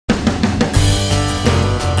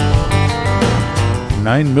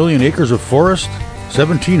9 million acres of forest,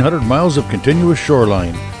 1,700 miles of continuous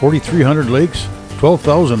shoreline, 4,300 lakes,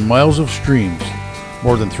 12,000 miles of streams,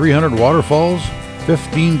 more than 300 waterfalls,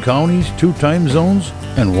 15 counties, 2 time zones,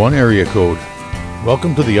 and 1 area code.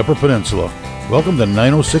 Welcome to the Upper Peninsula. Welcome to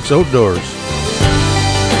 906 Outdoors.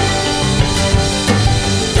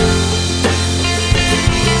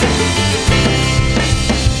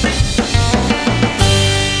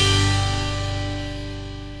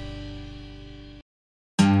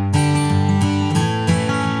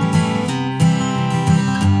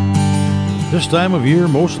 This time of year,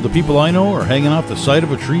 most of the people I know are hanging off the side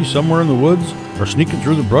of a tree somewhere in the woods, or sneaking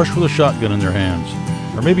through the brush with a shotgun in their hands,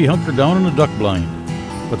 or maybe hunkered down in a duck blind.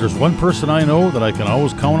 But there's one person I know that I can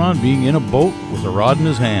always count on being in a boat with a rod in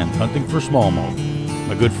his hand, hunting for smallmouth.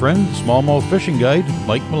 My good friend, smallmouth fishing guide,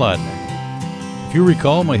 Mike Mlladenik. If you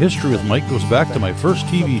recall, my history with Mike goes back to my first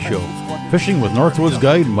TV show, Fishing with Northwoods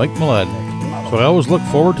guide Mike Mlladenik. So I always look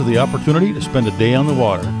forward to the opportunity to spend a day on the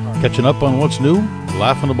water, catching up on what's new,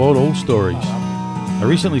 laughing about old stories. I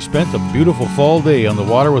recently spent a beautiful fall day on the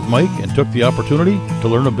water with Mike and took the opportunity to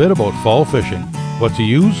learn a bit about fall fishing, what to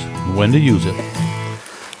use and when to use it.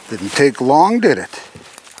 Didn't take long, did it?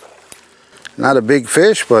 Not a big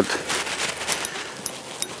fish, but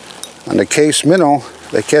on the case minnow,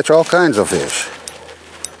 they catch all kinds of fish.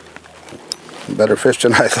 Better fish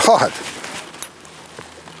than I thought.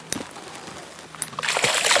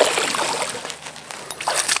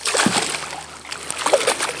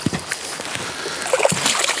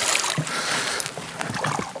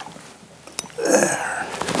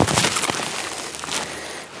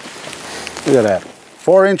 Look at that,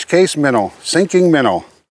 4-inch case minnow, sinking minnow.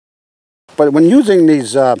 But when using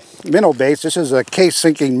these minnow baits, this is a case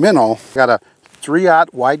sinking minnow. Got a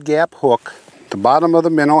 3/0 wide gap hook. The bottom of the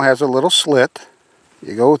minnow has a little slit.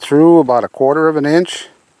 You go through about 1/4 of an inch,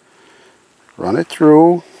 run it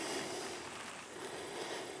through.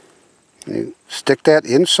 You stick that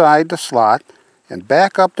inside the slot and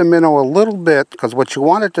back up the minnow a little bit, because what you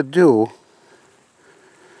want it to do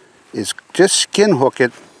is just skin hook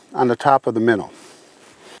it on the top of the minnow.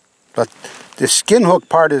 But the skin hook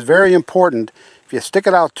part is very important. If you stick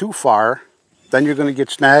it out too far, then you're going to get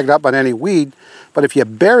snagged up on any weed. But if you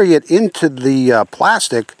bury it into the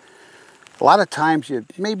plastic, a lot of times,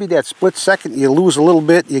 maybe that split second you lose a little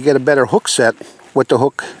bit, you get a better hook set with the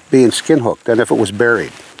hook being skin hooked than if it was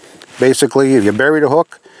buried. Basically, if you bury the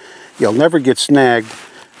hook, you'll never get snagged,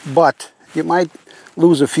 but you might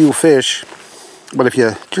lose a few fish. But if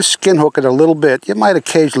you just skin hook it a little bit, you might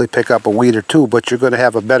occasionally pick up a weed or two, but you're going to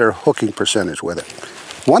have a better hooking percentage with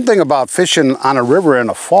it. One thing about fishing on a river in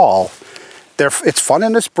the fall, it's fun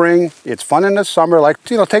in the spring, it's fun in the summer. Like,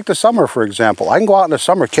 you know, take the summer for example. I can go out in the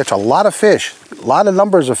summer, catch a lot of fish, a lot of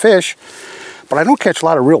numbers of fish, but I don't catch a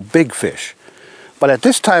lot of real big fish. But at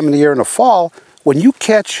this time of the year in the fall, when you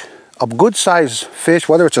catch a good sized fish,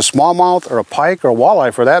 whether it's a smallmouth or a pike or a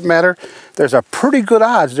walleye for that matter, there's a pretty good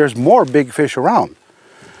odds there's more big fish around.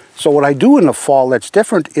 So what I do in the fall that's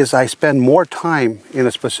different is I spend more time in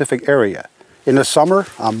a specific area. In the summer,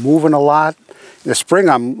 I'm moving a lot. In the spring,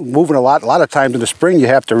 I'm moving a lot. A lot of times in the spring, you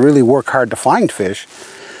have to really work hard to find fish.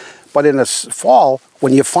 But in the fall,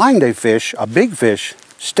 when you find a fish, a big fish,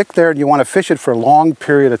 stick there and you want to fish it for a long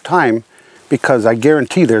period of time, because I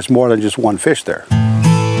guarantee there's more than just one fish there.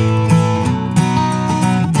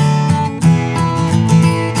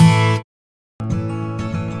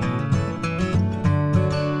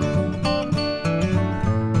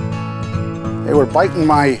 They were biting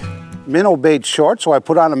my minnow bait short, so I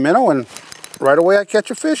put on a minnow and right away I catch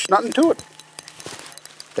a fish, nothing to it.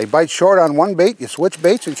 They bite short on one bait, you switch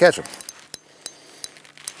baits and catch them.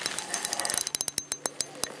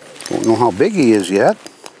 Don't know how big he is yet.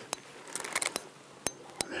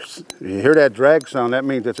 You hear that drag sound, that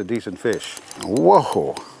means it's a decent fish.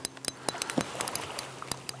 Whoa.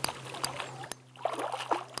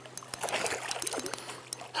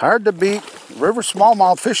 Hard to beat river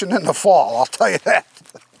smallmouth fishing in the fall, I'll tell you that.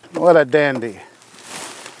 What a dandy.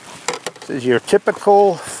 This is your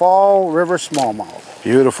typical fall river smallmouth.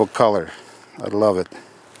 Beautiful color. I love it.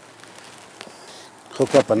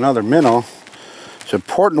 Hook up another minnow. It's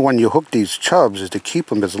important when you hook these chubs is to keep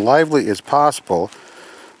them as lively as possible.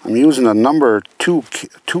 I'm using a number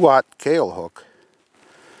 2/0 Kale hook.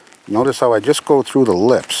 Notice how I just go through the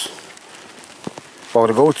lips. If I were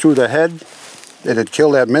to go through the head, it'd kill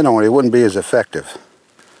that minnow and it wouldn't be as effective.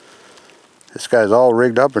 This guy's all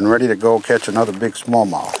rigged up and ready to go catch another big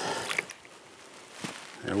smallmouth.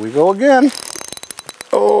 There we go again.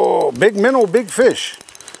 Oh, big minnow, big fish.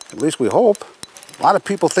 At least we hope. A lot of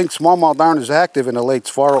people think smallmouth aren't as active in the lakes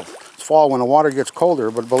fall when the water gets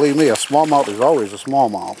colder, but believe me, a smallmouth is always a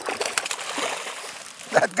smallmouth.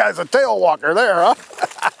 That guy's a tail walker there, huh?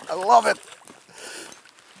 I love it.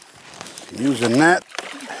 Using that.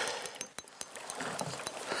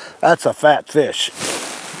 That's a fat fish.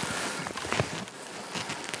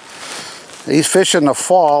 These fish in the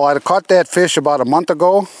fall, I caught that fish about a month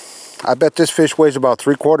ago. I bet this fish weighs about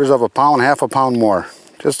 3/4 of a pound, half a pound more.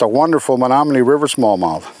 Just a wonderful Menominee River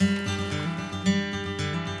smallmouth.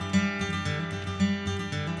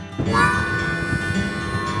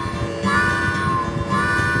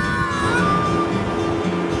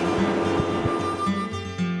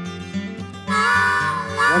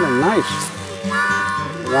 Running nice.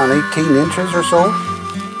 Around 18 inches or so.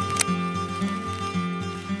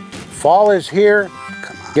 Fall is here.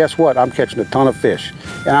 Come on. Guess what? I'm catching a ton of fish.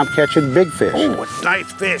 And I'm catching big fish. Oh,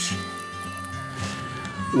 nice fish.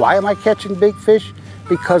 Why am I catching big fish?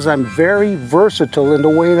 Because I'm very versatile in the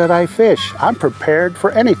way that I fish. I'm prepared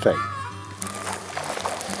for anything.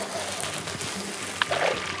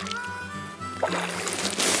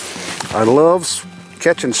 I love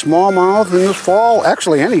catching smallmouth in the fall.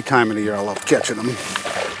 Actually, any time of the year I love catching them.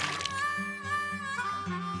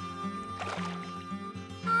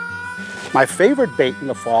 My favorite bait in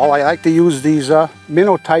the fall, I like to use these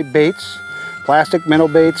minnow type baits, plastic minnow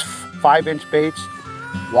baits, 5-inch baits.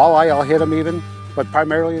 Walleye, I'll hit them even, but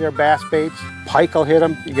primarily they're bass baits. Pike, I'll hit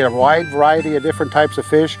them. You get a wide variety of different types of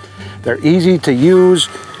fish. They're easy to use.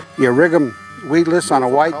 You rig them weedless on a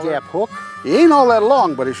wide gap hook. He ain't all that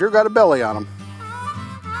long, but he sure got a belly on him.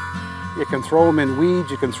 You can throw them in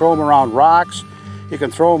weeds, you can throw them around rocks, you can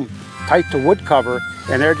throw them tight to wood cover,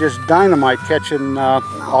 and they're just dynamite catching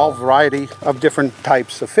all variety of different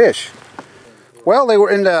types of fish. Well, they were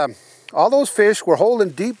in the, all those fish were holding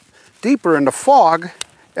deeper in the fog,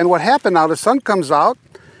 and what happened now, the sun comes out,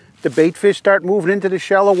 the bait fish start moving into the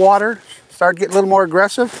shallow water, start getting a little more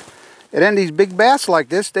aggressive, and then these big bass like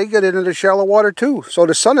this, they get into the shallow water too. So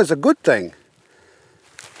the sun is a good thing.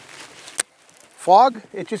 Fog,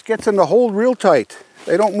 it just gets them to hold real tight.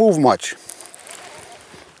 They don't move much.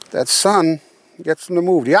 That sun gets them to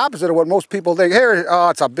move. The opposite of what most people think. Here, oh,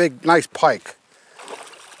 it's a big, nice pike.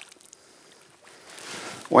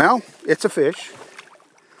 Well, it's a fish.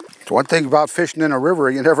 It's one thing about fishing in a river,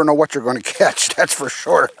 you never know what you're going to catch, that's for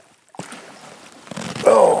sure.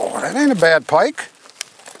 Oh, that ain't a bad pike.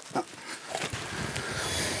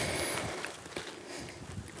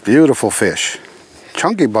 Beautiful fish.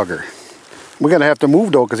 Chunky bugger. We're going to have to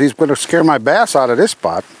move though, because he's going to scare my bass out of this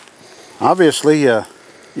spot. Obviously, you're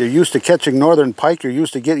used to catching northern pike, you're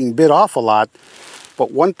used to getting bit off a lot.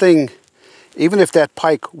 But one thing, even if that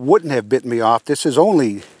pike wouldn't have bit me off, this is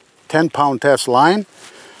only 10-pound test line.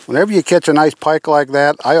 Whenever you catch a nice pike like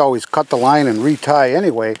that, I always cut the line and retie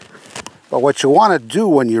anyway. But what you want to do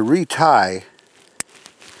when you retie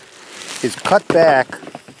is cut back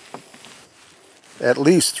at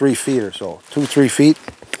least 3 feet or so, 2-3 feet.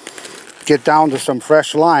 Get down to some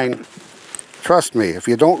fresh line. Trust me, if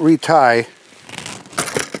you don't retie,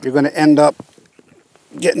 you're going to end up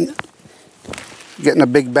getting a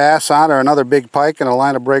big bass on or another big pike and a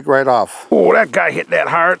line will break right off. Oh, that guy hit that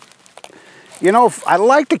hard. You know, I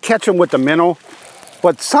like to catch them with the minnow,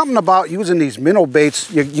 but something about using these minnow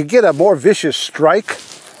baits, you get a more vicious strike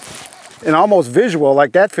and almost visual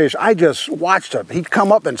like that fish. I just watched him. He'd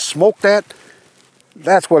come up and smoke that.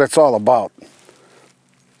 That's what it's all about.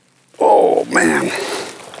 Oh, man.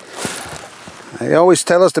 I always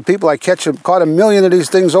tell us the people I caught 1 million of these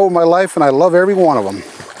things over my life, and I love every one of them.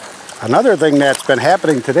 Another thing that's been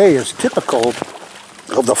happening today is typical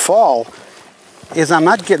of the fall is I'm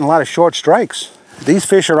not getting a lot of short strikes. These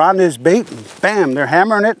fish are on this bait, and bam, they're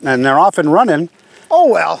hammering it, and they're off and running. Oh,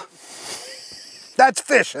 well, that's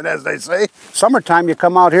fishing, as they say. Summertime, you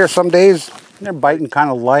come out here some days, and they're biting kind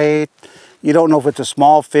of light. You don't know if it's a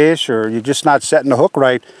small fish or you're just not setting the hook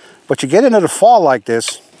right. But you get into the fall like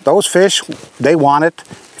this, those fish, they want it.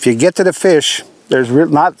 If you get to the fish, there's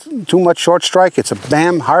not too much short strike. It's a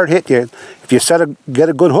bam, hard hit. If you get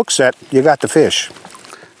a good hook set, you got the fish.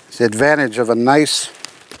 It's the advantage of a nice,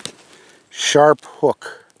 sharp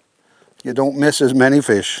hook. You don't miss as many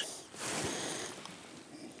fish.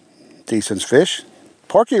 Decent fish.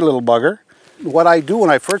 Porky little bugger. What I do when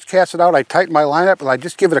I first cast it out, I tighten my line up and I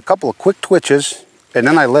just give it a couple of quick twitches and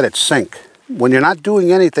then I let it sink. When you're not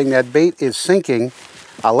doing anything, that bait is sinking.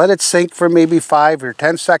 I'll let it sink for maybe 5 or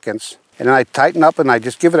 10 seconds and then I tighten up and I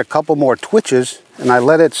just give it a couple more twitches and I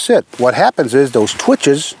let it sit. What happens is those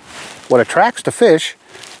twitches, what attracts the fish,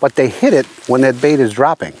 but they hit it when that bait is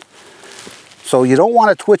dropping. So you don't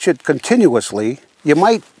want to twitch it continuously. You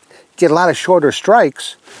might get a lot of shorter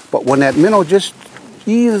strikes, but when that minnow just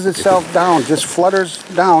eases itself down, just flutters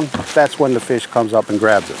down, that's when the fish comes up and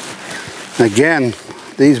grabs it. Again,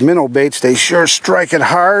 these minnow baits, they sure strike it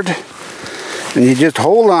hard, and you just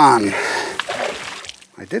hold on.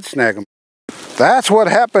 I did snag them. That's what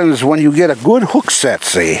happens when you get a good hook set,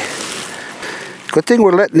 see? Good thing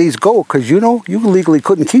we're letting these go, because you know, you legally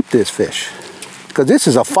couldn't keep this fish. Because this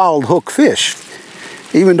is a fouled hook fish,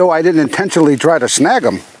 even though I didn't intentionally try to snag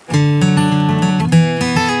them.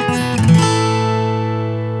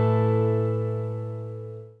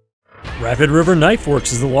 Rapid River Knife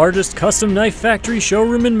Works is the largest custom knife factory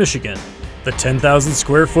showroom in Michigan. The 10,000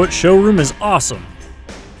 square foot showroom is awesome.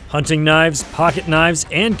 Hunting knives, pocket knives,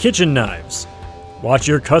 and kitchen knives. Watch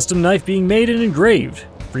your custom knife being made and engraved.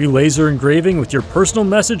 Free laser engraving with your personal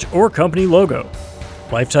message or company logo.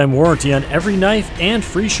 Lifetime warranty on every knife and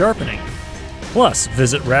free sharpening. Plus,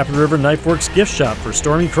 visit Rapid River Knife Works gift shop for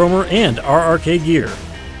Stormy Cromer and RRK gear.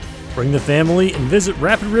 Bring the family and visit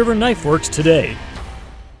Rapid River Knife Works today.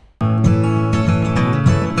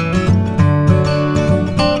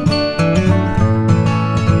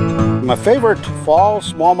 My favorite fall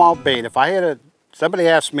smallmouth bait, if I had somebody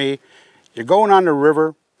asked me, you're going on the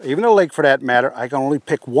river, even a lake for that matter, I can only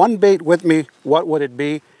pick one bait with me, what would it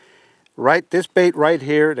be? Right, this bait right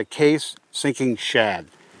here, the case sinking shad.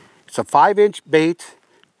 It's a 5-inch bait.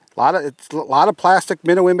 It's a lot of plastic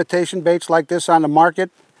minnow imitation baits like this on the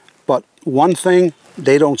market, but one thing,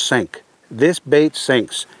 they don't sink. This bait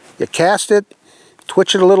sinks. You cast it,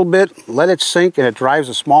 twitch it a little bit, let it sink, and it drives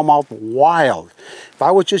the smallmouth wild. If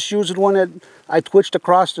I was just using one that I twitched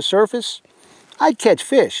across the surface, I'd catch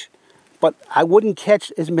fish, but I wouldn't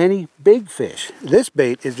catch as many big fish. This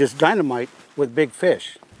bait is just dynamite with big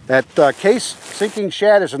fish. That case sinking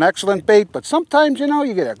shad is an excellent bait, but sometimes, you know,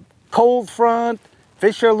 you get a cold front,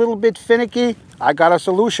 fish are a little bit finicky. I got a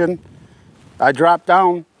solution. I dropped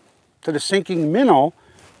down to the sinking minnow,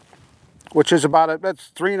 which is about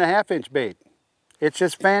that's 3.5-inch bait. It's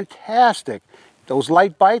just fantastic. Those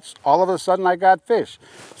light bites, all of a sudden I got fish.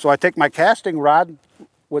 So I take my casting rod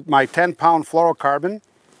with my 10-pound fluorocarbon,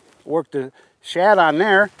 work the shad on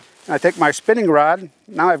there, and I take my spinning rod.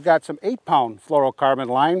 Now I've got some 8-pound fluorocarbon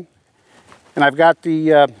line, and I've got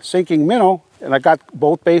the sinking minnow, and I got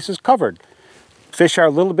both bases covered. Fish are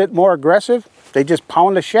a little bit more aggressive. They just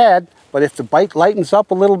pound the shad, but if the bite lightens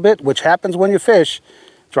up a little bit, which happens when you fish,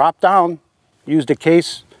 drop down, use the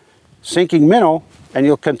case sinking minnow, and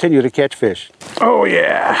you'll continue to catch fish. Oh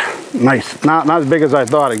yeah, nice. Not as big as I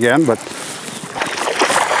thought again, but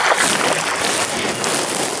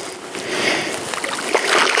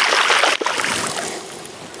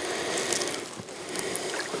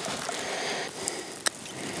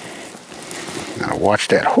now watch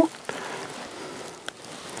that hook.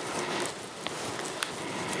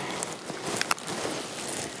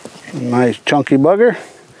 Nice chunky bugger.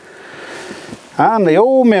 On the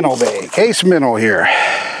old minnow bait, case minnow here.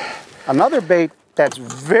 Another bait that's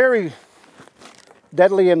very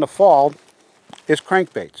deadly in the fall is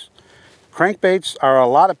crankbaits. Crankbaits are a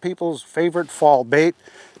lot of people's favorite fall bait.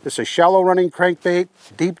 This is shallow running crankbait,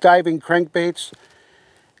 deep diving crankbaits.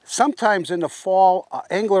 Sometimes in the fall, an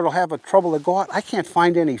angler will have a trouble to go out. I can't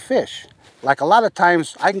find any fish. Like a lot of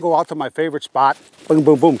times, I can go out to my favorite spot, boom,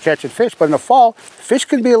 boom, boom, catching fish. But in the fall, fish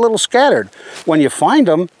can be a little scattered. When you find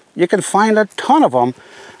them, you can find a ton of them.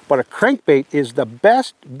 But a crankbait is the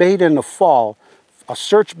best bait in the fall, a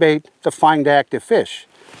search bait to find active fish.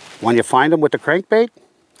 When you find them with the crankbait,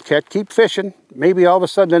 keep fishing. Maybe all of a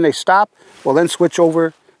sudden then they stop. Well, then switch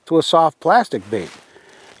over to a soft plastic bait.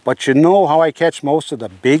 But you know how I catch most of the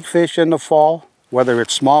big fish in the fall? Whether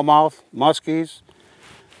it's smallmouth, muskies,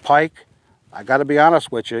 pike. I got to be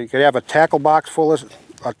honest with you. You could have a tackle box full of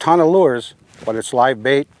a ton of lures, but it's live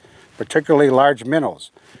bait, particularly large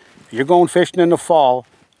minnows. If you're going fishing in the fall,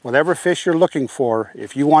 whatever fish you're looking for,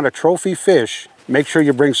 if you want a trophy fish, make sure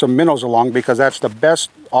you bring some minnows along because that's the best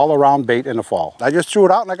all-around bait in the fall. I just threw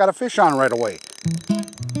it out and I got a fish on right away.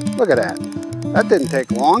 Look at that. That didn't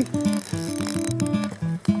take long.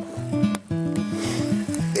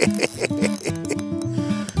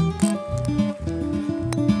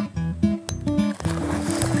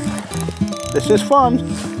 This is fun.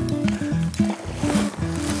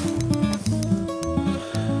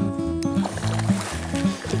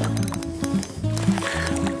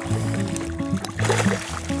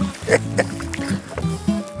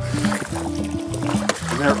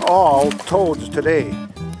 They're all toads today.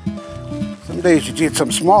 Some days you get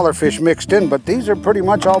some smaller fish mixed in, but these are pretty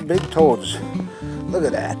much all big toads. Look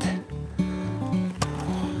at that.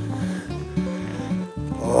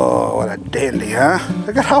 Oh, what a dandy, huh?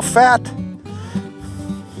 Look at how fat.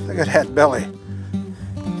 Look at that belly.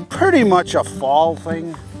 pretty much a fall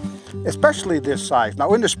thing, especially this size.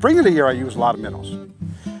 Now in the spring of the year I use a lot of minnows.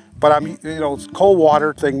 But it's cold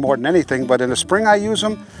water thing more than anything, but in the spring I use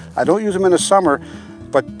them. I don't use them in the summer,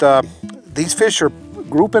 but these fish are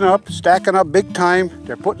grouping up, stacking up big time.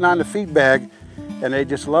 They're putting on the feed bag, and they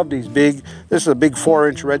just love these big, this is a big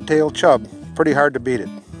 4-inch red-tailed chub. Pretty hard to beat it.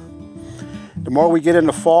 The more we get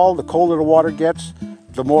into fall, the colder the water gets,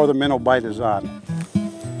 the more the minnow bite is on.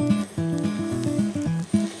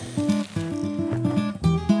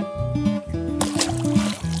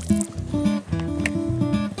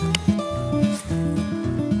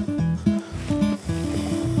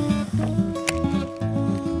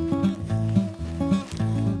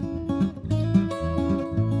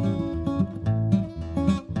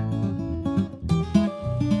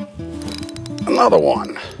 Another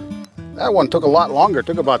one. That one took a lot longer. It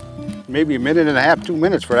took about maybe a minute and a half, 2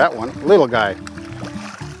 minutes for that one. Little guy.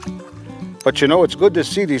 But it's good to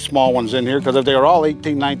see these small ones in here, because if they were all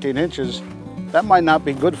 18, 19 inches, that might not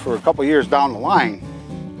be good for a couple years down the line.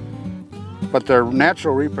 But their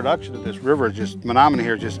natural reproduction of this river is just, Menominee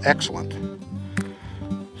here, is just excellent.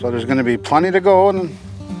 So there's going to be plenty to go, and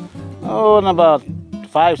in about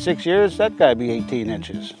 5, 6 years, that guy be 18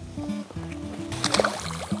 inches.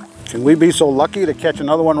 Can we be so lucky to catch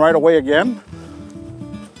another one right away again?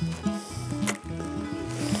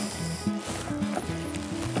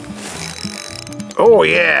 Oh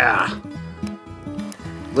yeah!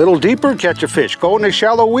 Little deeper, catch a fish. Go in the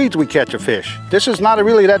shallow weeds, we catch a fish. This is not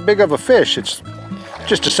really that big of a fish. It's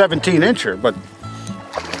just a 17-incher, but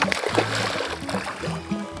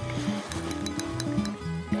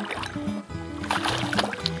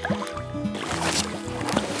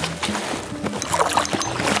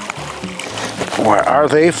boy, are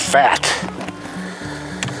they fat.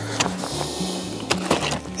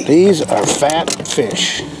 These are fat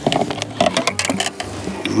fish.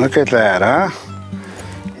 Look at that, huh?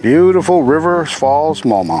 Beautiful river fall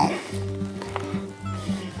smallmouth.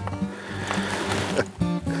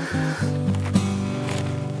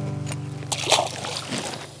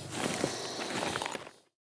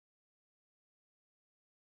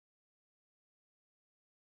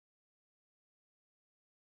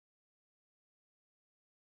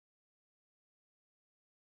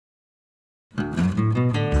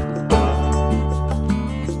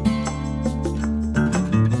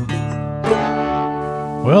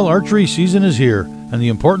 Well, archery season is here, and the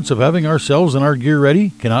importance of having ourselves and our gear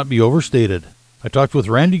ready cannot be overstated. I talked with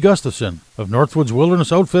Randy Gustafson of Northwoods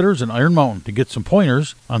Wilderness Outfitters in Iron Mountain to get some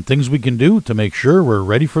pointers on things we can do to make sure we're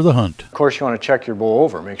ready for the hunt. Of course, you want to check your bow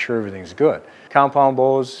over, make sure everything's good. Compound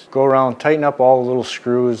bows, go around, tighten up all the little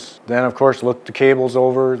screws. Then, of course, look the cables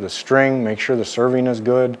over, the string, make sure the serving is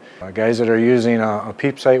good. Guys that are using a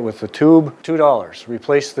peep sight with the tube, $2,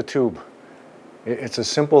 replace the tube. It's a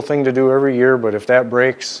simple thing to do every year, but if that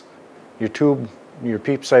breaks, your tube, your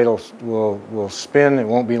peep sight will spin, it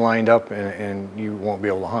won't be lined up, and you won't be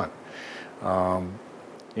able to hunt.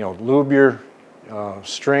 Lube your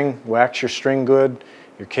string, wax your string good,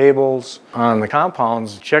 your cables. On the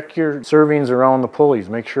compounds, check your servings around the pulleys.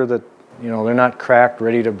 Make sure that they're not cracked,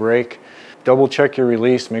 ready to break. Double check your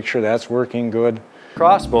release, make sure that's working good.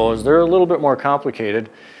 Crossbows, they're a little bit more complicated,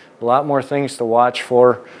 a lot more things to watch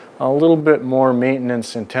for, a little bit more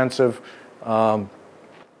maintenance intensive.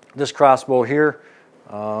 This crossbow here,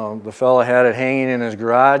 the fella had it hanging in his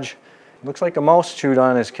garage. Looks like a mouse chewed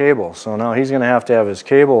on his cable, so now he's going to have his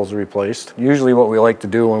cables replaced. Usually what we like to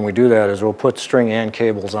do when we do that is we'll put string and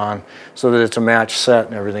cables on so that it's a match set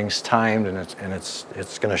and everything's timed and it's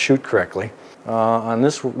going to shoot correctly. On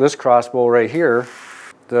this crossbow right here,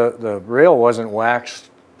 the rail wasn't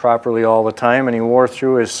waxed properly all the time, and he wore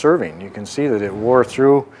through his serving. You can see that it wore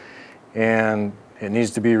through, and it needs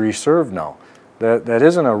to be reserved now. That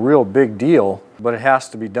isn't a real big deal, but it has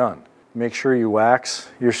to be done. Make sure you wax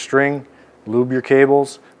your string, lube your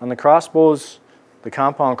cables. On the crossbows, the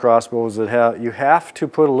compound crossbows you have to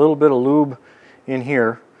put a little bit of lube in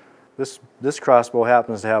here. This crossbow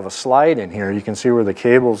happens to have a slide in here. You can see where the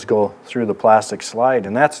cables go through the plastic slide,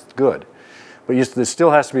 and that's good. But it still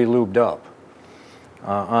has to be lubed up.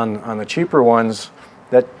 On the cheaper ones,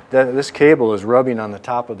 this cable is rubbing on the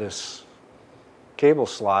top of this cable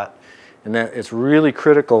slot, and that it's really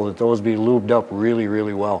critical that those be lubed up really,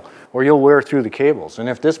 really well, or you'll wear through the cables. And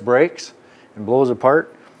if this breaks and blows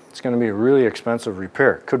apart, it's going to be a really expensive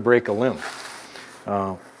repair. It could break a limb.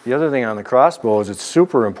 The other thing on the crossbow is it's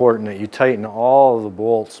super important that you tighten all of the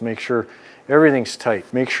bolts. Make sure everything's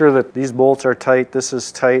tight. Make sure that these bolts are tight, this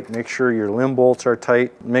is tight. Make sure your limb bolts are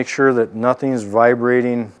tight. Make sure that nothing's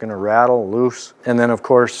vibrating, gonna rattle, loose. And then of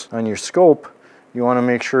course on your scope, You want to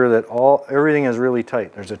make sure that everything is really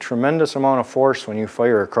tight. There's a tremendous amount of force when you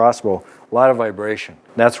fire a crossbow, a lot of vibration.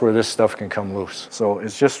 That's where this stuff can come loose. So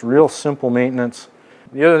it's just real simple maintenance.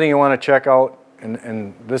 The other thing you want to check out,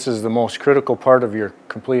 and this is the most critical part of your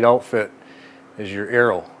complete outfit, is your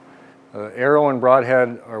arrow. Arrow and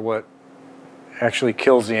broadhead are what actually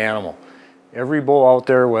kills the animal. Every bow out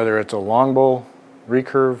there, whether it's a longbow,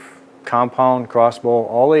 recurve, compound, crossbow,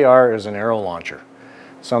 all they are is an arrow launcher.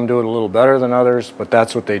 Some do it a little better than others, but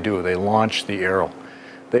that's what they do. They launch the arrow.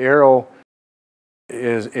 The arrow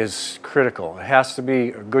is critical. It has to be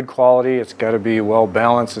a good quality. It's got to be well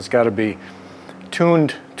balanced. It's got to be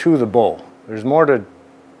tuned to the bow. There's more to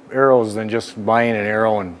arrows than just buying an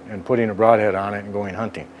arrow and putting a broadhead on it and going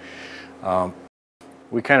hunting.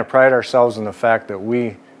 We kind of pride ourselves in the fact that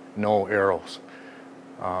we know arrows.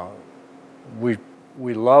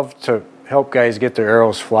 We love to help guys get their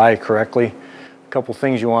arrows fly correctly. A couple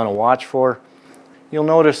things you want to watch for. You'll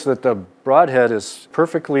notice that the broadhead is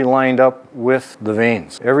perfectly lined up with the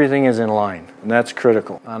vanes. Everything is in line, and that's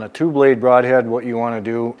critical. On a two-blade broadhead, what you want to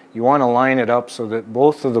do, you want to line it up so that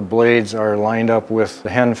both of the blades are lined up with the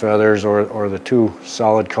hen feathers or the two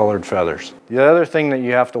solid colored feathers. The other thing that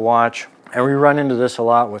you have to watch, and we run into this a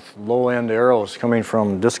lot with low-end arrows coming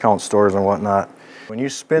from discount stores and whatnot. When you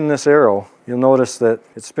spin this arrow, you'll notice that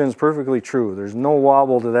it spins perfectly true. There's no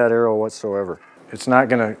wobble to that arrow whatsoever. It's not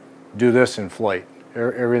going to do this in flight.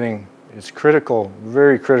 Everything is critical,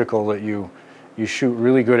 very critical that you shoot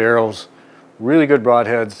really good arrows, really good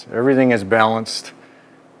broadheads. Everything is balanced,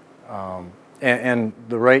 and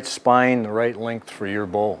the right spine, the right length for your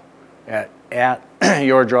bow at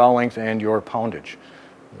your draw length and your poundage.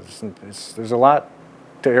 There's a lot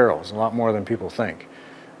to arrows, a lot more than people think.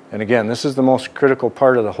 And again, this is the most critical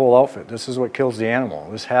part of the whole outfit. This is what kills the animal.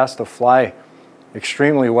 This has to fly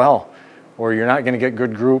extremely well, or you're not going to get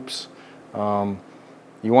good groups.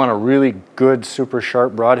 You want a really good, super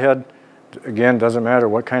sharp broadhead. Again, doesn't matter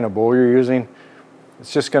what kind of bow you're using.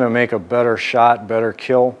 It's just going to make a better shot, better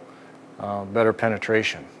kill, better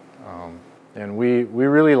penetration. And we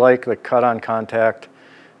really like the cut-on contact.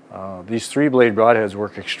 These three-blade broadheads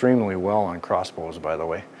work extremely well on crossbows, by the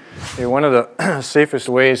way. Okay, one of the safest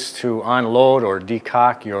ways to unload or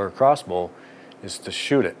decock your crossbow is to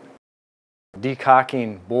shoot it.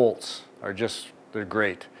 Decocking bolts are they're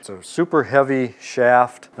great. It's a super heavy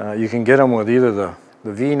shaft. You can get them with either the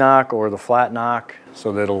V-knock or the flat knock,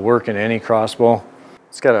 so that it'll work in any crossbow.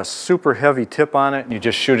 It's got a super heavy tip on it, and you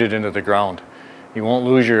just shoot it into the ground. You won't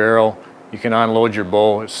lose your arrow. You can unload your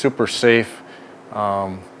bow. It's super safe.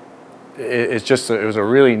 It was a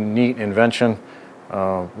really neat invention.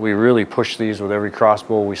 We really push these with every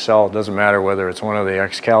crossbow we sell. It doesn't matter whether it's one of the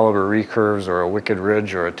Excalibur recurves or a Wicked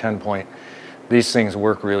Ridge or a 10-point. These things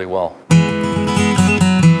work really well.